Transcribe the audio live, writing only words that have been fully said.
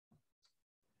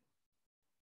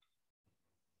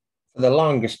For the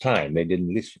longest time, they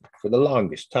didn't listen. For the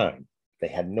longest time, they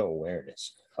had no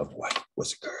awareness of what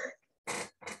was occurring.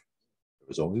 There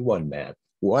was only one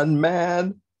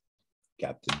man,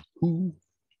 Captain Who,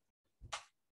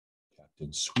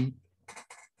 Captain Sweep,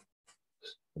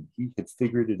 and he had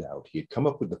figured it out. He had come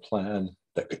up with a plan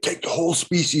that could take the whole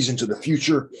species into the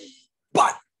future,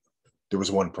 but there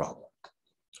was one problem.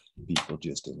 People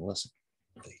just didn't listen.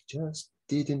 They just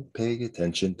didn't pay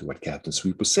attention to what Captain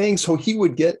Sweep was saying, so he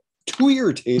would get too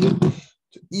irritated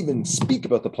to even speak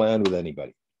about the plan with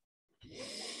anybody.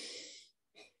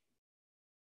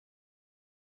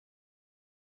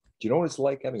 Do you know what it's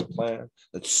like having a plan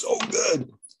that's so good?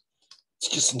 It's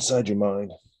just inside your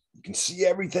mind. You can see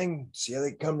everything, see how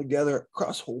they come together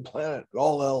across the whole planet at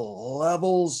all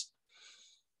levels.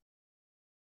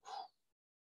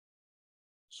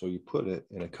 So you put it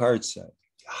in a card set,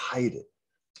 you hide it.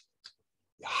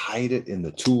 You hide it in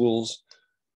the tools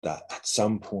that at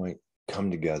some point come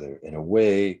together in a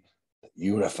way that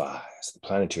unifies the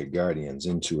planetary guardians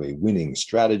into a winning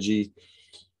strategy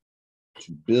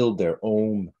to build their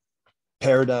own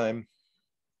paradigm.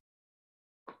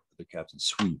 The Captain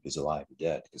Sweep is alive or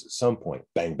dead, because at some point,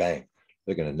 bang, bang,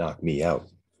 they're going to knock me out.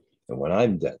 And when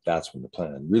I'm dead, that's when the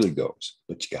plan really goes.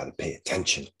 But you got to pay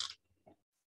attention.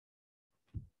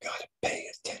 Got to pay